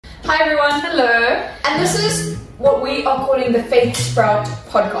Hi everyone, hello. And this is what we are calling the Faith Sprout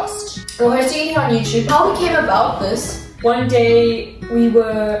podcast. We're hosting it here on YouTube. How we came about this, one day we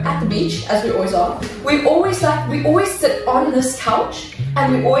were at the beach, as we always are. We always sit on this couch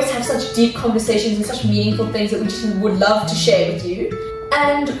and we always have such deep conversations and such meaningful things that we just would love to share with you.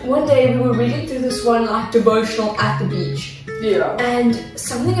 And one day we were reading through this one devotional at the beach. Yeah. And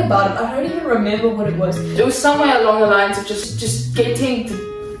something about it, I don't even remember what it was. It was somewhere along the lines of just getting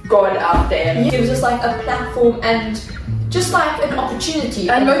God out there. It gives us a platform and just an opportunity.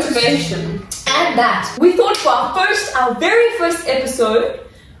 And motivation. And that. We thought for our very first episode,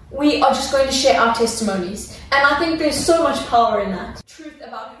 we are just going to share our testimonies. And I think there's so much power in that. Truth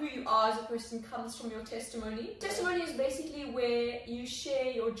about who you are as a person comes from your testimony. Testimony is basically where you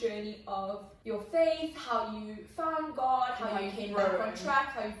share your journey of your faith, how you found God, how you came back on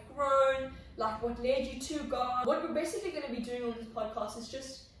track, how you've grown, what led you to God. What we're basically going to be doing on this podcast is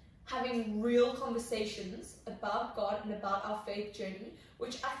just having real conversations about God and about our faith journey,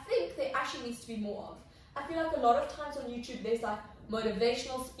 which I think there actually needs to be more of. I feel like a lot of times on YouTube there's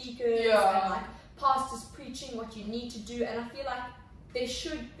motivational speakers and pastors preaching what you need to do, and I feel like there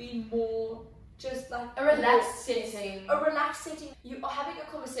should be more just a relaxed setting. A relaxed setting. You are having a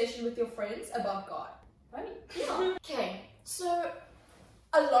conversation with your friends about God. Right? Yeah. Okay, so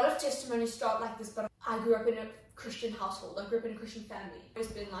a lot of testimonies start like this, but I grew up in a Christian household. I grew up in a Christian family. It's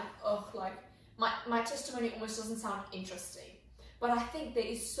been my testimony almost doesn't sound interesting. But I think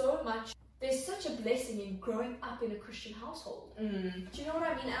there's such a blessing in growing up in a Christian household. Do you know what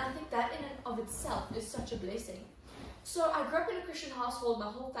I mean? And I think that in and of itself is such a blessing. So I grew up in a Christian household.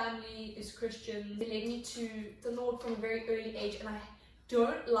 My whole family is Christian. It led me to the Lord from a very early age, and I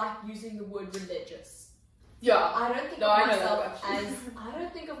don't like using the word religious. Yeah. I don't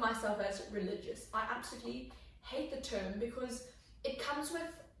think of myself as religious. I absolutely hate the term because it comes with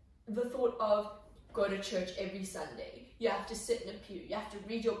the thought of go to church every Sunday. You have to sit in a pew. You have to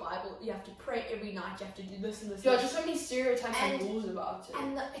read your Bible. You have to pray every night. You have to do this and this. Yeah, just so many stereotypes and rules about it.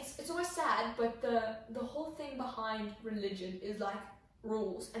 And it's always sad, but the whole thing behind religion is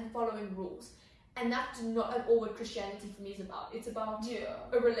rules and following rules. And that's not at all what Christianity for me is about. It's about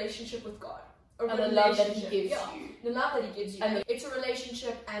a relationship with God. And the love that He gives you. The love that He gives you. And it's a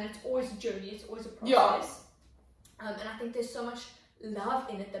relationship, and it's always a journey. It's always a process. And I think there's so much love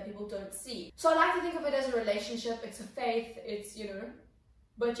in it that people don't see. So I like to think of it as a relationship. It's a faith. It's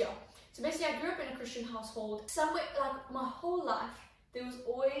but yeah. So basically, I grew up in a Christian household. Somewhere my whole life, there was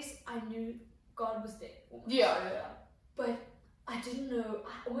always, I knew God was there. Almost. Yeah. But I didn't know.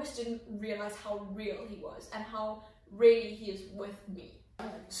 I almost didn't realize how real He was and how really He is with me.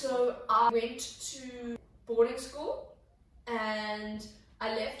 So I went to boarding school and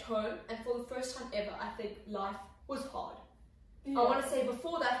I left home, and for the first time ever, I think life was hard. Yeah. I want to say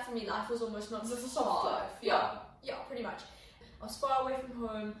before that, for me, life was almost not so soft hard. Life. Yeah, pretty much. I was far away from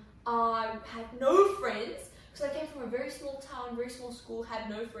home. I had no friends because I came from a very small town, very small school, had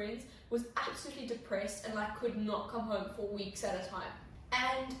no friends, was absolutely depressed, and could not come home for weeks at a time.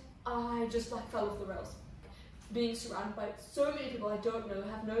 And I just fell off the rails. Being surrounded by so many people I don't know,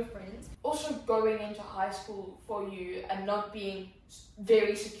 have no friends. Also going into high school for you and not being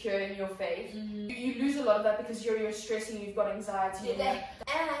very secure in your faith, you lose a lot of that because you're stressing, you've got anxiety.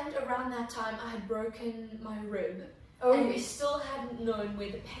 And around that time I had broken my rib. Oh. And we still hadn't known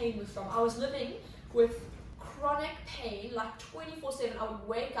where the pain was from. I was living with chronic pain 24/7. I would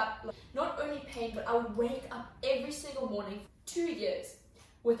wake up, not only pain, but I would wake up every single morning, 2 years,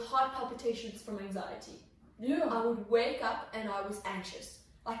 with heart palpitations from anxiety. Yeah. I would wake up and I was anxious.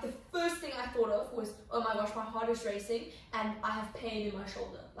 The first thing I thought of was, oh my gosh, my heart is racing and I have pain in my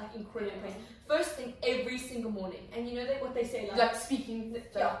shoulder, incredible pain. First thing every single morning. And you know what they say, speaking.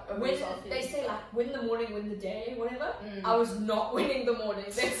 They say win the morning, win the day, whatever. I was not winning the morning.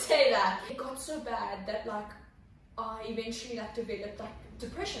 They say that. It got so bad that I eventually developed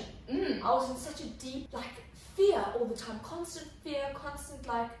depression. I was in such a deep fear all the time, constant fear, constant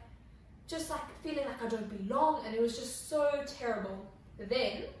just feeling I don't belong, and it was just so terrible.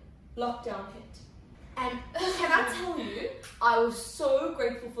 Then lockdown hit, and can I tell you, I was so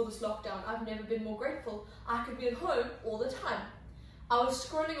grateful for this lockdown. I've never been more grateful. I could be at home all the time. I was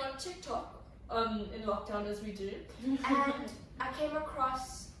scrolling on TikTok in lockdown, as we do, and I came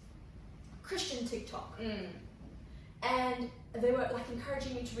across Christian TikTok, and they were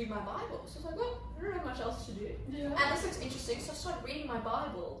encouraging me to read my Bible. So I was well, I don't have much else to do. Yeah. And this looks interesting, so I started reading my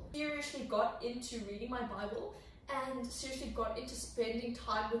Bible. Seriously got into reading my Bible and seriously got into spending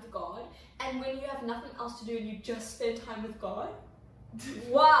time with God. And when you have nothing else to do and you just spend time with God,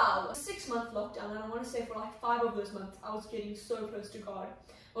 wow! 6-month lockdown, and I want to say for 5 of those months I was getting so close to God.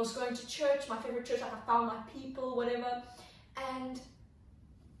 I was going to church, my favorite church, like I found my people, whatever. And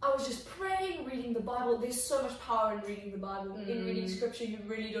I was just praying, reading the Bible. There's so much power in reading the Bible. In reading scripture, you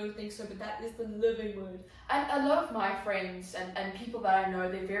really don't think so, but that is the living word. And a lot of my friends and people that I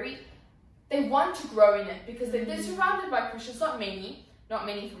know, they want to grow in it because they're surrounded by Christians. Not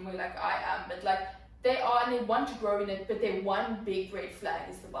many from where like I am, but like they are, and they want to grow in it, but their one big red flag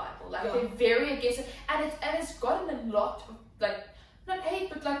is the Bible. Like they're very against it, and it's gotten a lot of like, not hate,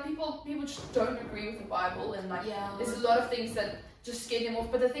 but like people just don't agree with the Bible, and like there's a lot of things that just scare them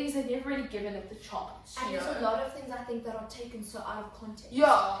off. But the thing is, they've never really given it the chance. And there's a lot of things I think that are taken so out of context.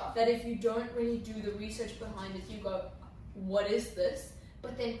 Yeah. That if you don't really do the research behind it, you go, what is this?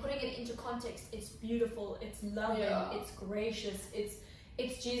 But then putting it into context, it's beautiful, it's loving, it's gracious,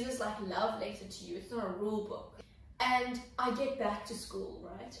 it's Jesus' like love letter to you. It's not a rule book. And I get back to school,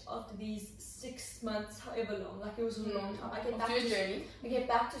 right? After these 6 months, however long, like it was a long time. I get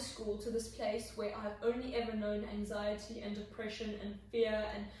back to school, to this place where I've only ever known anxiety and depression and fear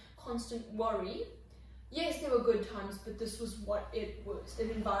and constant worry. Yes, there were good times, but this was what it was, an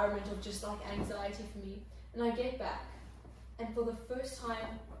environment of just like anxiety for me. And I get back, and for the first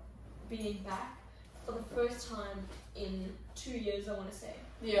time being back, for the first time in 2 years, I want to say,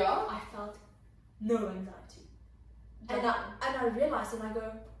 I felt no anxiety. And I realized, and I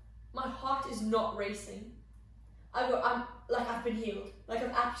go, my heart is not racing. I go, I've been healed. Like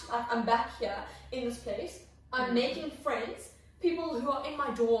I'm back here in this place. I'm making friends. People who are in my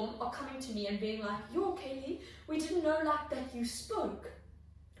dorm are coming to me and being like, "You okay, Lee? We didn't know like that you spoke."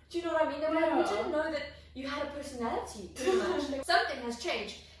 Do you know what I mean? They're like, "We didn't know that you had a personality." Pretty much. Like, something has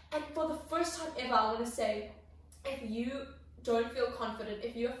changed. And for the first time ever, I want to say, if you don't feel confident,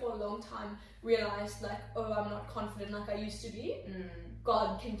 if you have for a long time realized like, oh, I'm not confident like I used to be,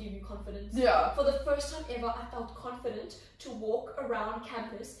 God can give you confidence. Yeah. For the first time ever, I felt confident to walk around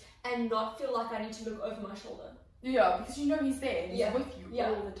campus and not feel like I need to look over my shoulder. Yeah, because you know He's there, He's with you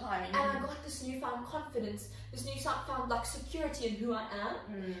all the time. And I got this newfound confidence, this newfound like security in who I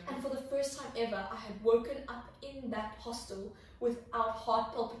am. And for the first time ever, I had woken up in that hostel without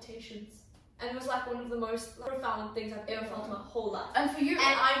heart palpitations. And it was like one of the most profound things I've ever felt in my whole life. And for you,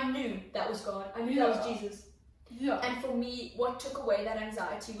 and I knew that was God. I knew that was Jesus. Yeah. And for me, what took away that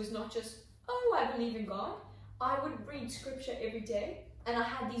anxiety was not just, oh, I believe in God. I would read scripture every day, and I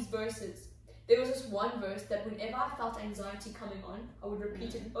had these verses. There was this one verse that whenever I felt anxiety coming on, I would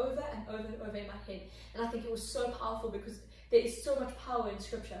repeat it over and over and over in my head. And I think it was so powerful because there is so much power in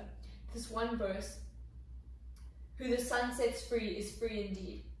scripture. This one verse, who the sun sets free is free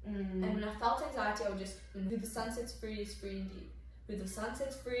indeed. And when I felt anxiety, I would just, who the sun sets free is free indeed. Who the sun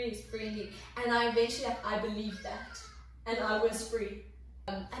sets free is free indeed. And I eventually, I believed that. And I was free.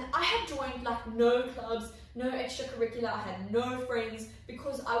 And I had joined like no clubs, no extracurricular, I had no friends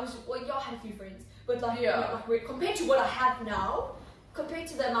because I was, I had a few friends. But like, like compared to what I have now, compared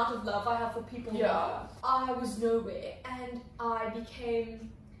to the amount of love I have for people now, I was nowhere. And I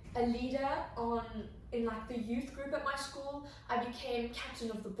became a leader in like the youth group at my school. I became captain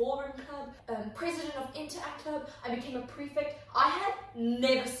of the ballroom club, president of Interact Club. I became a prefect. I had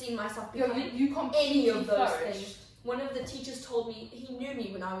never seen myself becoming any of those things. One of the teachers told me, he knew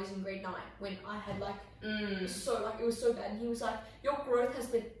me when I was in grade 9, when I had like, it was so bad. And he was like, your growth has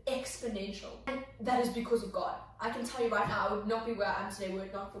been exponential. And that is because of God. I can tell you right now, I would not be where I am today were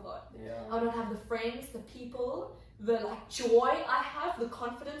it not for God. I would not have the friends, the people, the like joy I have, the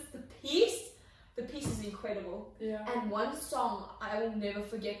confidence, the peace. The peace is incredible. And one song I will never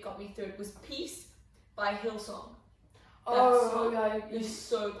forget got me through it was Peace by Hillsong. That song is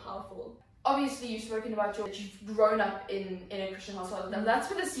so powerful. Obviously, you've spoken about that you've grown up in a Christian household, and that's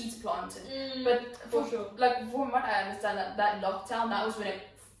where the seeds planted. But for sure, like from what I understand, that lockdown, that was when it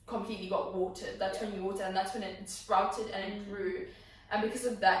completely got watered. That's when you watered, and that's when it sprouted and it grew. And because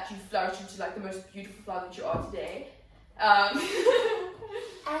of that, you flourished into like the most beautiful flower that you are today.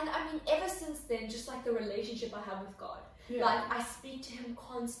 And I mean, ever since then, just like the relationship I have with God, like I speak to Him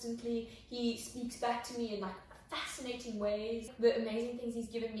constantly. He speaks back to me in like fascinating ways, the amazing things He's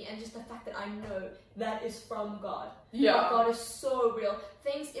given me, and just the fact that I know that is from God. Like God is so real.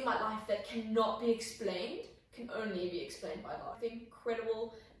 Things in my life that cannot be explained can only be explained by God. The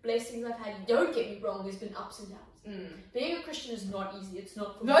incredible blessings I've had. Don't get me wrong, there's been ups and downs. Being a Christian is not easy. It's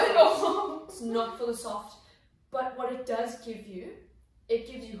not for the soft. It's not for the soft. But what it does give you, it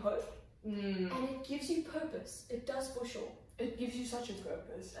gives you hope, and it gives you purpose. It does for sure. It gives you such a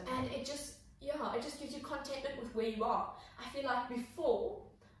purpose, and it just gives you contentment with where you are. I feel like before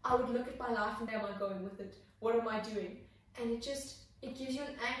I would look at my life and where am I going with it? What am I doing? And it gives you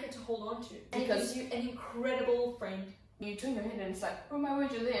an anchor to hold on to. And it gives you an incredible friend. You turn your head and it's like, oh my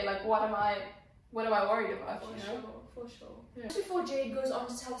word, you're there. Like, what am I worried about? For sure. Yeah. Just before Jade goes on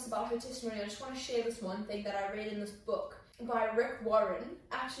to tell us about her testimony, I just want to share this one thing that I read in this book by Rick Warren,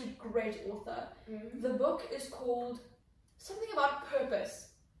 actually great author. The book is called something about purpose.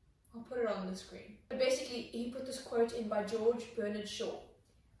 I'll put it on the screen. But basically, he put this quote in by George Bernard Shaw.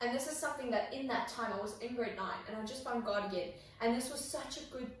 And this is something that in that time, I was in grade 9 and I just found God again. And this was such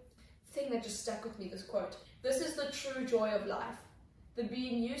a good thing that just stuck with me, this quote. This is the true joy of life. The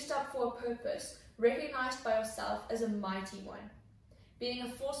being used up for a purpose, recognized by yourself as a mighty one. Being a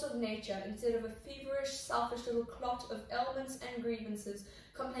force of nature instead of a feverish, selfish little clot of ailments and grievances,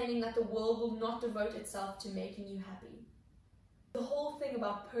 complaining that the world will not devote itself to making you happy. The whole thing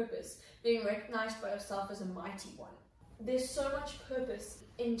about purpose, being recognized by yourself as a mighty one. There's so much purpose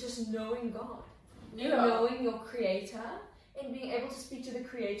in just knowing God, knowing your creator, and being able to speak to the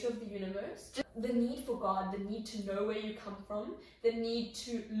creator of the universe. Just the need for God, the need to know where you come from, the need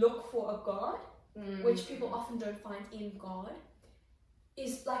to look for a God, which people often don't find in God,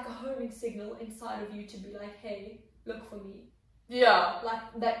 is like a homing signal inside of you to be like, hey, look for me. Yeah. Like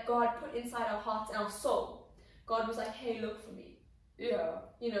that God put inside our hearts and our soul. God was like, hey, look for me. Yeah.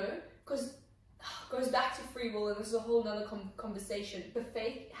 You know, because goes back to free will, and this is a whole nother conversation. The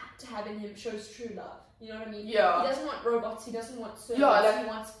faith to have in him shows true love. You know what I mean? Yeah. He doesn't want robots, he doesn't want servants, he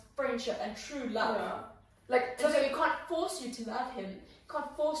wants friendship and true love. Yeah. Like, so he can't force you to love him,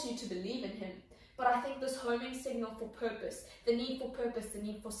 can't force you to believe in him. But I think this homing signal for purpose, the need for purpose, the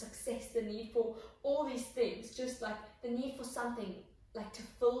need for success, the need for all these things, just like the need for something like to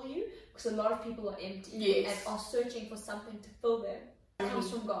fill you, because a lot of people are empty and are searching for something to fill them. It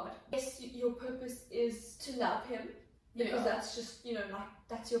comes from God. Yes, your purpose is to love him, because that's just, you know, like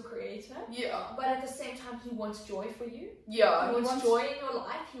that's your creator. Yeah. But at the same time, he wants joy for you. Yeah. He wants joy in your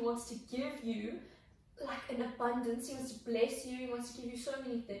life. He wants to give you like an abundance. He wants to bless you. He wants to give you so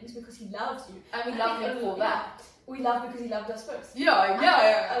many things because he loves you. And we love him for that. We love because he loved us first.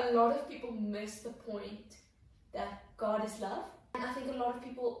 Yeah. A lot of people miss the point that God is love. And I think a lot of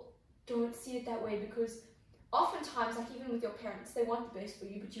people don't see it that way, because oftentimes, like even with your parents, they want the best for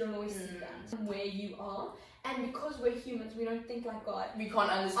you, but you don't always see that where you are. And because we're humans, we don't think like God. We can't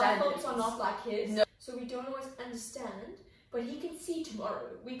understand. Our thoughts are not like his. No. So we don't always understand, but he can see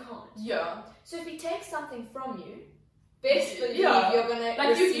tomorrow. We can't. Yeah. So if he takes something from you, best believe you're going to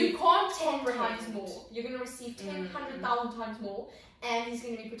receive you can't 10 times more. You're going to receive 100,000 times more, and he's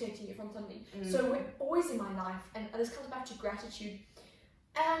going to be protecting you from something. So we're always in my life, and this comes back to gratitude.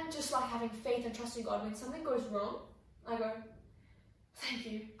 And just like having faith and trusting God, when something goes wrong, I go, thank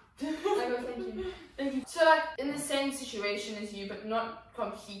you. I go, thank you. So like in the same situation as you, but not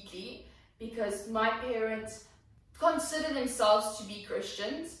completely, because my parents consider themselves to be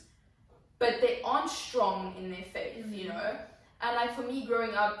Christians, but they aren't strong in their faith, you know? And like for me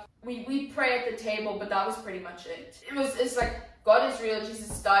growing up, we pray at the table, but that was pretty much it. It's like, God is real,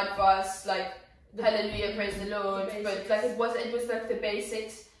 Jesus died for us, like, hallelujah, praise the Lord, but like it was like the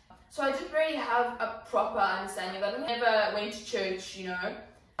basics. So I didn't really have a proper understanding of that. I never went to church, you know.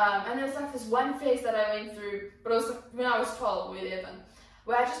 And there was like this one phase that I went through, but it was like when I was 12 or 11,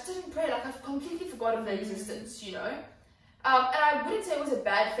 where I just didn't pray. Like I completely forgot of their existence, you know. And I wouldn't say it was a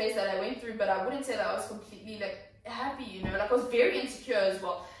bad phase that I went through, but I wouldn't say that I was completely like happy, you know. Like I was very insecure as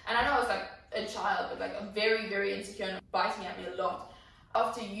well. And I know I was like a child, but like I'm very, very insecure and biting at me a lot.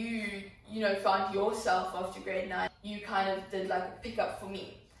 After you know, found yourself after grade 9, you kind of did like a pickup for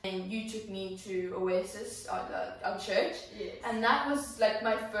me. And you took me to Oasis, our church. Yes. And that was like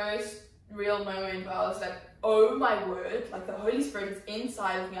my first real moment where I was like, oh my word, like the Holy Spirit is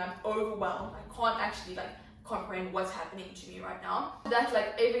inside of me. I'm overwhelmed. I can't actually like comprehend what's happening to me right now. That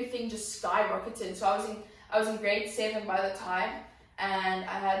like everything just skyrocketed. So I was in grade 7 by the time. And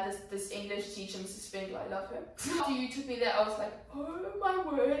I had this English teacher, Mrs. Spindler, I love her. After you took me there, I was like, oh my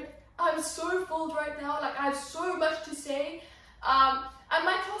word, I'm so filled right now. Like I have so much to say. And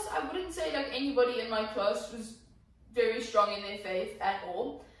my class, I wouldn't say like anybody in my class was very strong in their faith at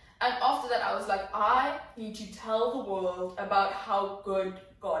all. And after that, I was like, I need to tell the world about how good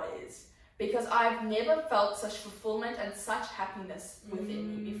God is, because I've never felt such fulfillment and such happiness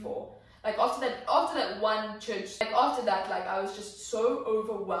within me before. Like after that one church, like after that, like I was just so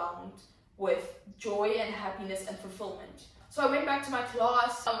overwhelmed with joy and happiness and fulfillment. So I went back to my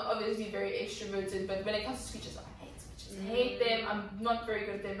class. I'm obviously very extroverted, but when it comes to speeches, I hate speeches. I hate them. I'm not very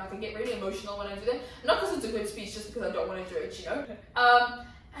good at them. Like I get really emotional when I do them. Not because it's a good speech, just because I don't want to do it, you know.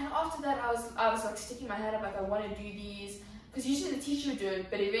 And after that, I was like sticking my hand up, like I want to do these, because usually the teacher would do it,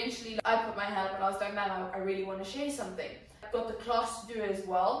 but eventually like, I put my hand up and I was like, man, I really want to share something. got the class to do it as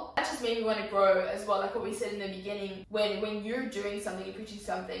well. That just made me want to grow as well, like what we said in the beginning. When you're doing something, you're preaching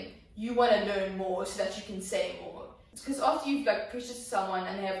something, you want to learn more so that you can say more. Because after you've like preached to someone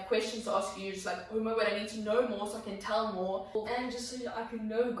and they have questions to ask you, you're just like, oh my god, I need to know more so I can tell more. And just so I can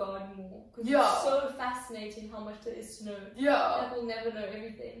know God more. Because Yeah. it's so fascinating how much there is to know. Yeah. Like we'll never know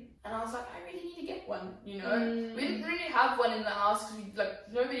everything. And I was like, I really need to get one, you know? We didn't really have one in the house because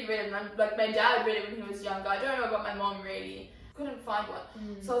like nobody read it. Like my dad read it when he was younger. I don't know about my mom really. Couldn't find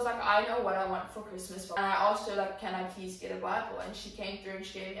one. So I was like, I know what I want for Christmas. And I asked her like, can I please get a Bible? And she came through and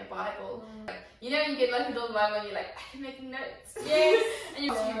she gave me a Bible. Like, you know, you get like a little Bible and you're like, I can make notes. Yes. And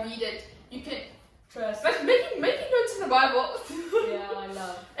you read it, you can Trust. like making notes in the Bible. Yeah, I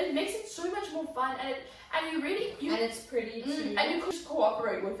love. It makes it so much more fun, and you really and it's pretty too. and you can just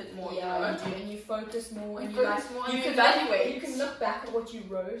cooperate with it more. Yeah, you know? you do, and you focus more, and You focus more, you you can evaluate. You can look back at what you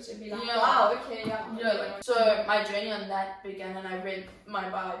wrote and be like, Yeah. wow, okay, yeah. Yeah, like, so my journey on that began, and I read my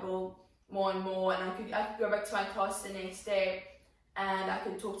Bible more and more, and I could go back to my class the next day, and I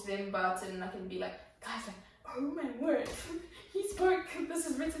could talk to them about it, and I could be like, guys, like, oh my word, he spoke. This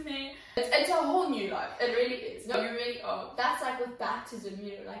is written there. It's a whole new life. It really is. No, you really are. That's like with baptism,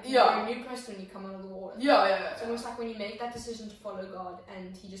 you know, like Yeah. you're a new person when you come out of the water. Yeah. It's almost like when you make that decision to follow God,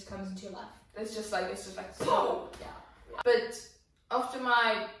 and He just comes into your life. It's just like Oh, yeah. But after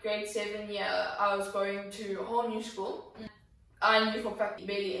my grade 7 year, I was going to a whole new school. I knew for a fact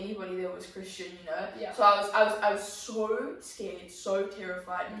barely anybody there was Christian, you know. Yeah. So I was so scared, so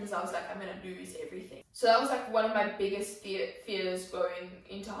terrified, because I was like, I'm gonna lose everything. So that was like one of my biggest fears going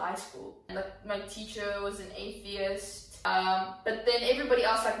into high school. Like my teacher was an atheist, but then everybody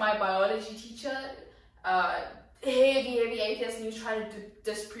else, like my biology teacher, heavy atheist, and he was trying to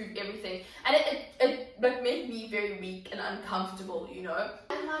disprove everything, and it like made me very weak and uncomfortable, you know.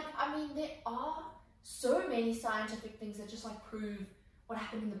 And like, I mean, there are so many scientific things that just like prove what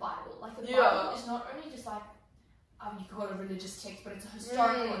happened in the Bible. Like the Bible is not only just like you can call it a religious text, but it's a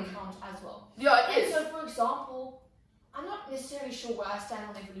historical account as well. Yeah, it is. So for example, I'm not necessarily sure where I stand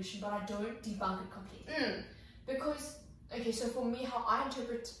on evolution, but I don't debunk it completely. Because, okay, so for me, how I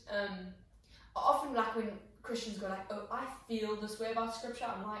interpret, often like when Christians go like, oh, I feel this way about scripture,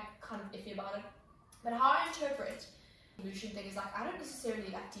 I'm like kind of iffy about it. But how I interpret evolution thing is like, I don't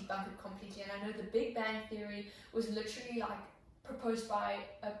necessarily like debunk it completely, and I know the Big Bang Theory was literally like proposed by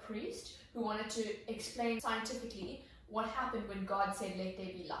a priest who wanted to explain scientifically what happened when God said let there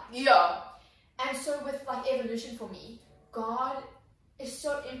be light. Yeah. And so with like evolution, for me, God is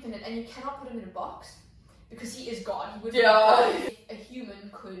so infinite, and you cannot put him in a box because he is God. He would if a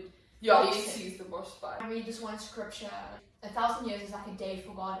human could. Yeah, he sees the boss by. I read this one scripture: 1,000 years is like a day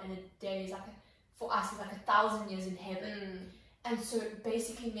for God, and a day is like for us is like 1,000 years in heaven. And so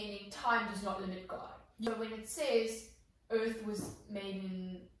basically meaning time does not limit God. So when it says Earth was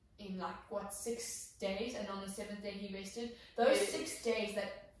made in like what 6 days, and on the 7th day he rested, those 6 days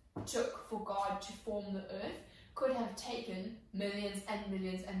that took for God to form the Earth could have taken millions and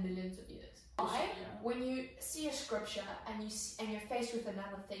millions and millions of years. Why? When you see a scripture and you're faced with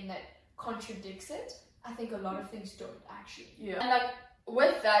another thing that contradicts it, I think a lot of things don't actually. Yeah. And like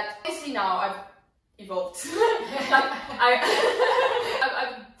with that, obviously now I've evolved. Like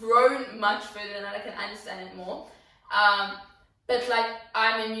I've grown much further than that. I can understand it more. But like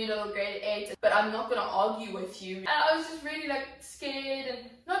I'm a new little grade 8, but I'm not gonna argue with you. And I was just really like scared and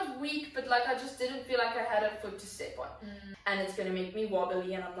not weak, but like I just didn't feel like I had a foot to step on. And it's gonna make me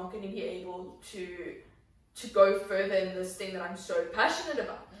wobbly, and I'm not gonna be able to go further in this thing that I'm so passionate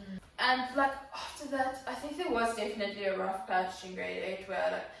about. And like after that, I think there was definitely a rough patch in grade 8 where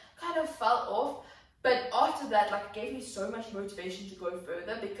I like kind of fell off. But after that, like it gave me so much motivation to go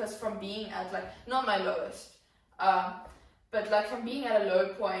further, because from being at like not my lowest, but like from being at a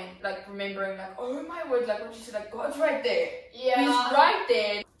low point, like remembering like, oh my word, like what you said, like God's right there. Yeah. He's right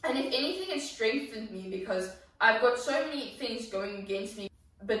there. And if anything, it strengthened me, because I've got so many things going against me,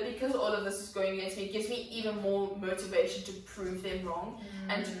 but because all of this is going against me, it gives me even more motivation to prove them wrong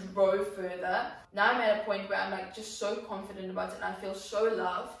and to grow further. Now I'm at a point where I'm like just so confident about it, and I feel so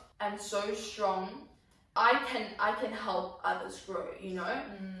loved and so strong. I can help others grow, you know?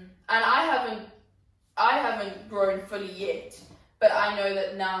 And I haven't grown fully yet, but I know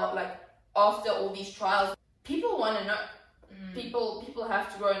that now, like after all these trials, people want to know. People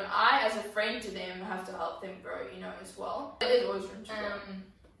have to grow, and I, as a friend to them, have to help them grow, you know, as well. There's always room to grow.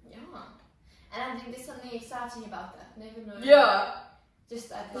 Yeah. And I think there's something exciting about that. Never know. Yeah. Just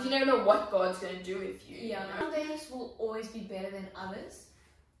that. Because you never know what God's going to do with you. Yeah. You know? Some days will always be better than others.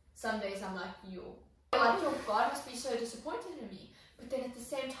 Some days I'm like, like your God must be so disappointed in me. But then at the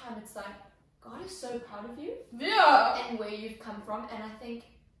same time, it's like, God is so proud of you. Yeah. And where you've come from. And I think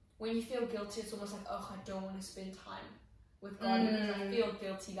when you feel guilty, it's almost like, oh, I don't want to spend time with God because I feel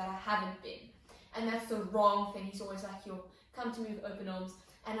guilty that I haven't been. And that's the wrong thing. He's always like, you'll come to me with open arms.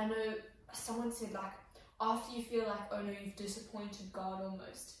 And I know someone said, like, after you feel like, oh no, you've disappointed God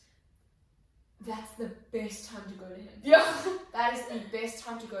almost, that's the best time to go to him. Yeah. That is the best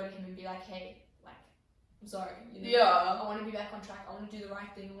time to go to him and be like, hey, like, I'm sorry. You know, Yeah. I want to be back on track. I want to do the right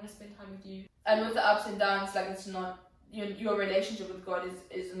thing. I want to spend time with you. And with the ups and downs, like, it's not, your relationship with God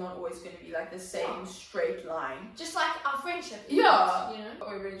is not always going to be like the same straight line. Just like our friendship. Yeah. You know? What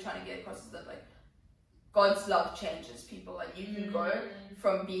we're really trying to get across is that, like, God's love changes people, and you can go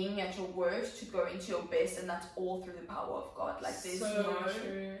from being at your worst to going to your best, and that's all through the power of God. Like, there's so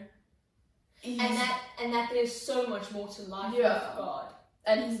true. And that there's so much more to life with God.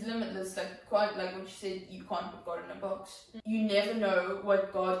 And he's limitless, like quite like what you said, you can't put God in a box. You never know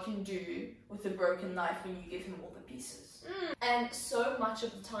what God can do with a broken life when you give him all the pieces. And so much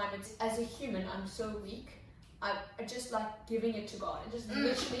of the time, it's as a human, I'm so weak. I just like giving it to God and just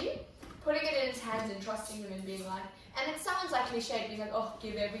literally putting it in his hands and trusting him and being like, and it sounds like cliche, being like, oh,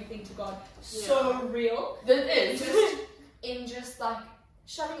 give everything to God. So real. That is. In just like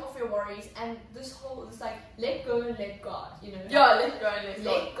shutting off your worries and this like let go and let God, you know. Yeah, let go and let God.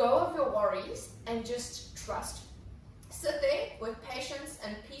 Let go of your worries and just trust. Sit there with patience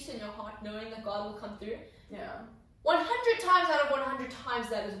and peace in your heart, knowing that God will come through. Yeah. 100 times out of 100 times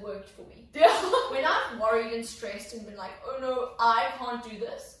that has worked for me. Yeah. When I've worried and stressed and been like, oh no, I can't do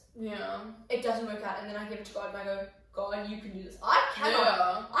this. Yeah. It doesn't work out, and then I give it to God and I go, God, you can do this. I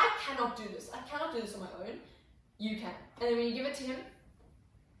cannot do this. I cannot do this on my own. You can. And then when you give it to him,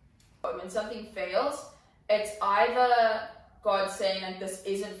 when something fails, it's either God saying like this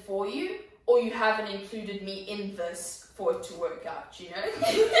isn't for you, or you haven't included me in this for it to work out, you know?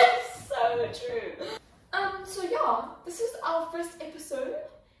 So true. So yeah, this is our first episode.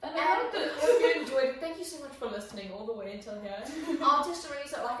 And I hope you enjoyed it. Thank you so much for listening all the way until here. Our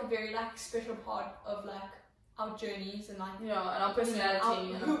testimonies are like a very like special part of like our journeys and like and our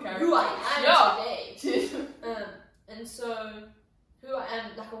personality and who I am today. And so who I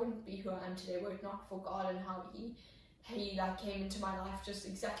am, like I wouldn't be who I am today were it not for God and how he like came into my life just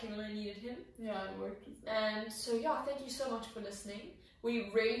exactly when I needed him. Yeah, it worked. And so yeah, thank you so much for listening.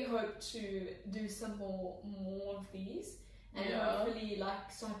 We really hope to do some more of these. And hopefully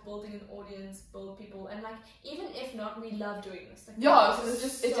like start building an audience, build people, and like even if not, we love doing this. Like, so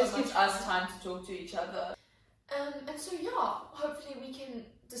it just gives us time to talk to each other. And so hopefully we can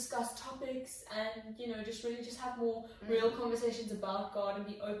discuss topics and just really just have more real conversations about God and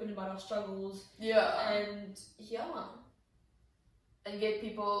be open about our struggles. And get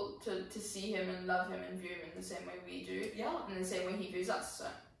people to see him and love him and view him in the same way we do. Yeah. In the same way he views us. So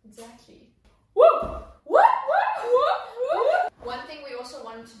exactly. Woo! One thing we also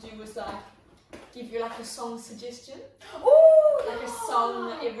wanted to do was like give you like a song suggestion. Ooh! Like a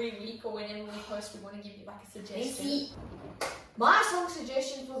song every week or whenever we post, we want to give you like a suggestion. My song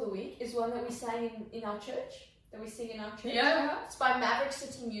suggestion for the week is one that we sang in our church. That we sing in our church. Yeah. It's by Maverick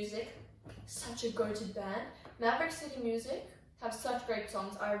City Music. Such a goated band. Maverick City Music have such great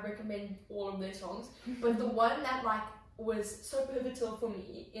songs. I recommend all of their songs. But the one that like was so pivotal for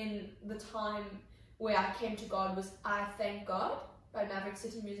me in the time where I came to God was I Thank God by Maverick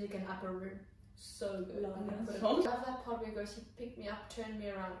City Music and Upper Room. So good. I love that part where he goes, he picked me up, turned me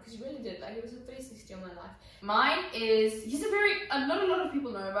around, because he really did. Like it was a 360 on my life. Mine is, he's not a lot of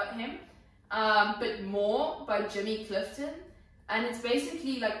people know about him, but More by Jimmy Clifton. And it's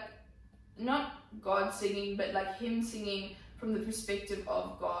basically like, not God singing, but like him singing from the perspective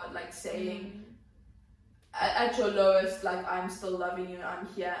of God, like saying, at your lowest, like I'm still loving you and I'm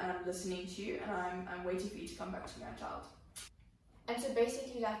here and I'm listening to you and I'm waiting for you to come back to me, my child. And so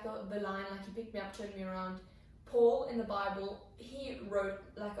basically like the line, like he picked me up, turned me around. Paul in the Bible, he wrote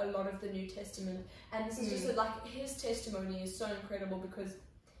like a lot of the New Testament, and this is just that, like his testimony is so incredible because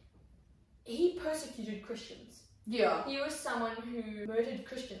he persecuted Christians. Yeah. He was someone who murdered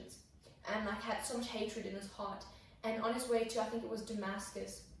Christians and like had so much hatred in his heart. And on his way to, I think it was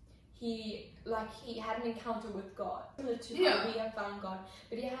Damascus, he had an encounter with God. Similar to how we have found God,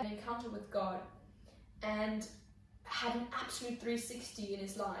 but he had an encounter with God and had an absolute 360 in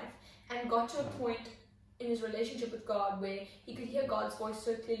his life and got to a point in his relationship with God where he could hear God's voice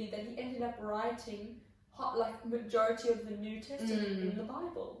so clearly that he ended up writing like majority of the New Testament in the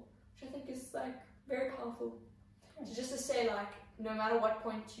Bible, which I think is like very powerful. So just to say, like, no matter what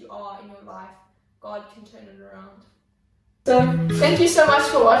point you are in your life, God can turn it around. So thank you so much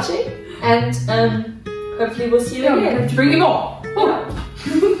for watching, and hopefully we'll see you again. Bring him on.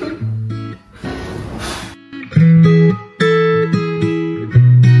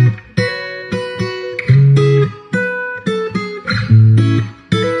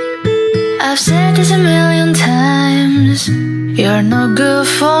 I've said this a million times. You're no good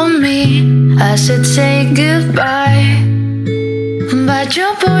for me. I should say goodbye, but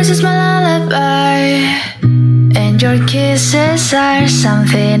your voice is my lullaby, and your kisses are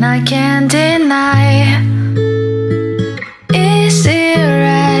something I can't deny. Is it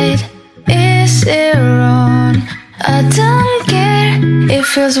right? Is it wrong? I don't care. It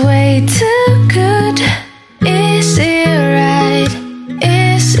feels way too good. Is it right?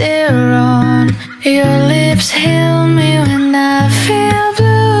 Is it wrong? Your lips heal me when I feel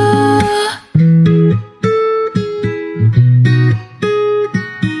blue.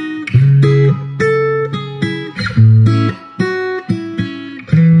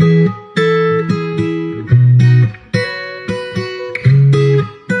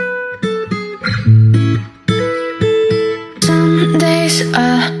 Some days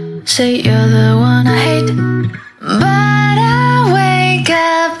I say you're the one I hate, but I wake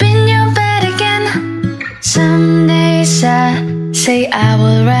up in your bed again. Some days I say I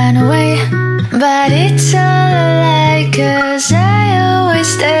will run away, but it's all a lie, 'cause I always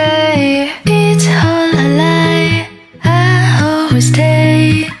stay. It's all a lie, I always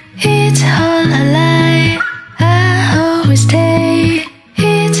stay. It's all a lie, I always stay.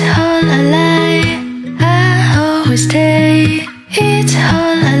 It's all a lie, I always stay. It's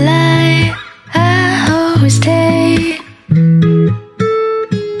all a lie, I always stay.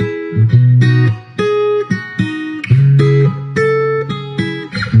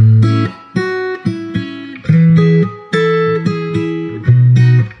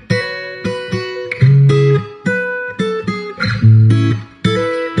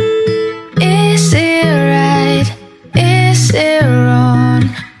 Is it right? Is it wrong?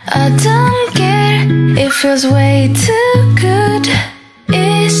 I don't care. It feels way